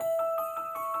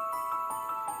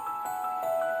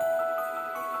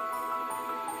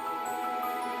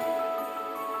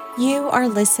You are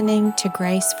listening to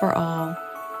Grace for All,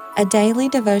 a daily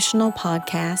devotional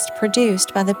podcast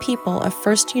produced by the people of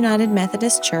First United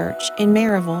Methodist Church in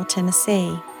Maryville,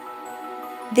 Tennessee.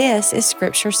 This is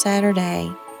Scripture Saturday,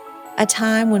 a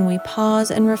time when we pause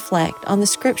and reflect on the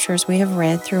scriptures we have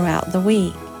read throughout the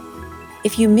week.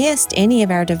 If you missed any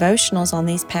of our devotionals on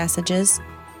these passages,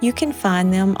 you can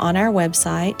find them on our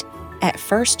website at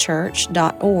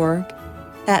firstchurch.org.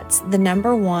 That's the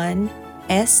number 1,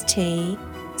 STCHURCH.org,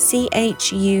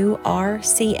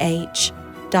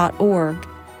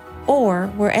 or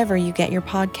wherever you get your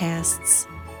podcasts.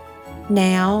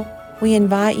 Now, we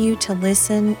invite you to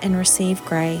listen and receive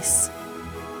grace.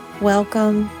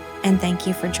 Welcome, and thank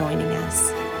you for joining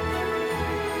us.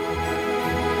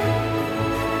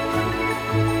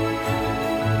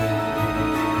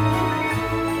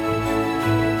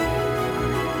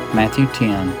 Matthew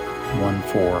 10,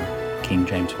 1-4, King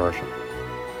James Version.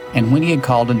 And when he had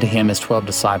called unto him his 12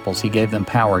 disciples, he gave them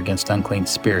power against unclean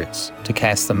spirits, to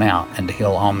cast them out, and to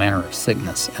heal all manner of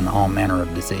sickness and all manner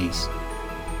of disease.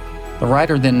 The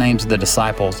writer then names the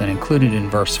disciples, and included in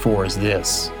verse 4 is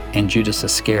this, and Judas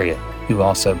Iscariot, who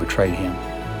also betrayed him.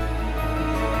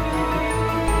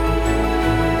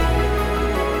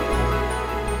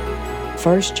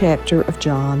 First chapter of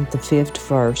John, the 5th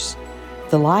verse.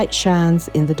 The light shines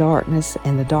in the darkness,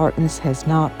 and the darkness has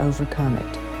not overcome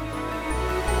it.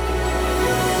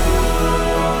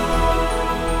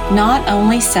 Not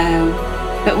only so,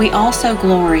 but we also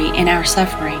glory in our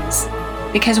sufferings,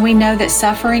 because we know that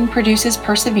suffering produces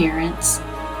perseverance,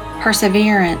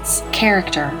 perseverance,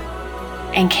 character,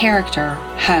 and character,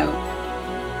 hope.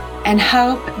 And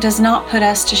hope does not put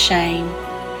us to shame,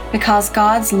 because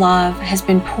God's love has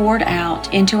been poured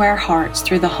out into our hearts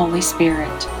through the Holy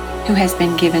Spirit, who has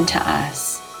been given to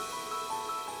us.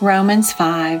 Romans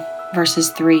 5,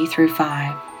 verses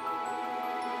 3-5.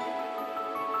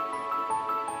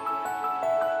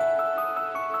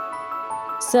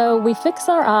 So we fix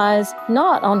our eyes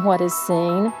not on what is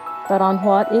seen, but on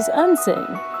what is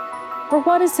unseen. For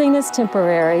what is seen is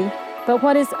temporary, but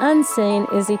what is unseen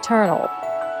is eternal.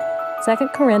 2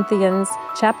 Corinthians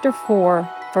chapter 4,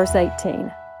 verse 18.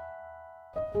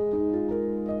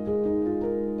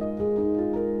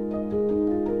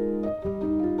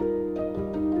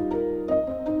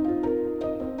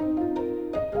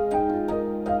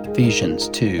 Ephesians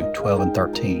 2, 12 and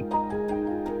 13.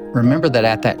 Remember that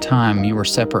at that time you were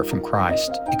separate from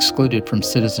Christ, excluded from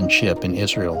citizenship in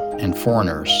Israel, and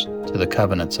foreigners to the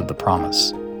covenants of the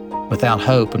promise, without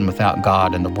hope and without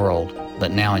God in the world.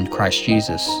 But now in Christ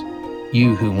Jesus,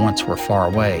 you who once were far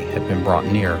away have been brought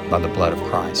near by the blood of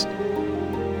Christ.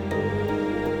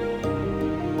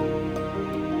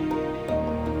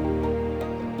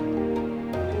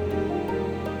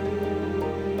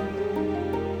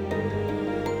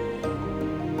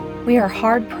 We are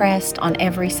hard-pressed on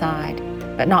every side,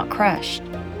 but not crushed,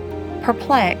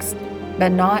 perplexed,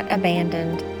 but not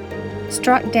abandoned,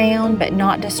 struck down, but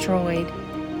not destroyed.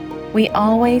 We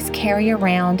always carry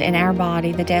around in our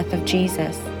body the death of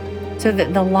Jesus, so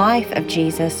that the life of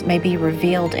Jesus may be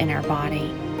revealed in our body.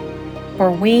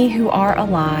 For we who are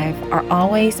alive are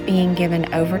always being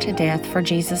given over to death for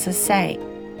Jesus' sake,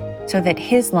 so that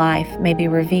his life may be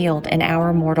revealed in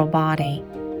our mortal body.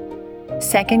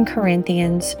 2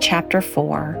 Corinthians chapter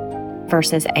 4,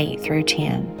 verses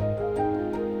 8-10.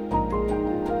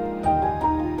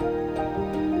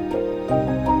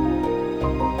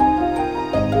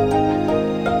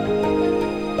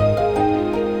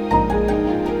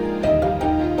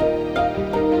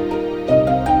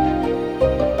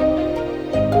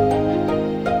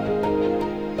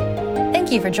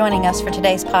 Thank you for joining us for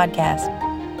today's podcast.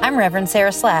 I'm Reverend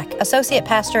Sarah Slack, Associate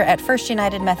Pastor at First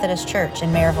United Methodist Church in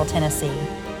Maryville, Tennessee.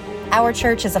 Our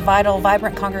church is a vital,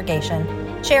 vibrant congregation,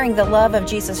 sharing the love of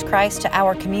Jesus Christ to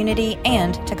our community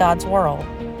and to God's world.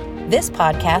 This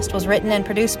podcast was written and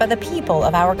produced by the people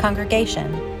of our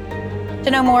congregation.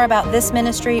 To know more about this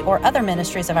ministry or other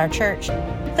ministries of our church,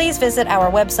 please visit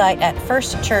our website at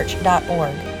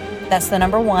firstchurch.org. That's the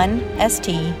number 1,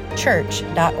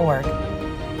 STchurch.org.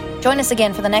 Join us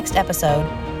again for the next episode.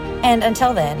 And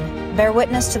until then, bear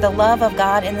witness to the love of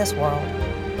God in this world,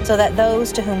 so that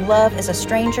those to whom love is a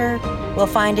stranger will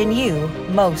find in you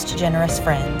most generous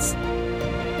friends.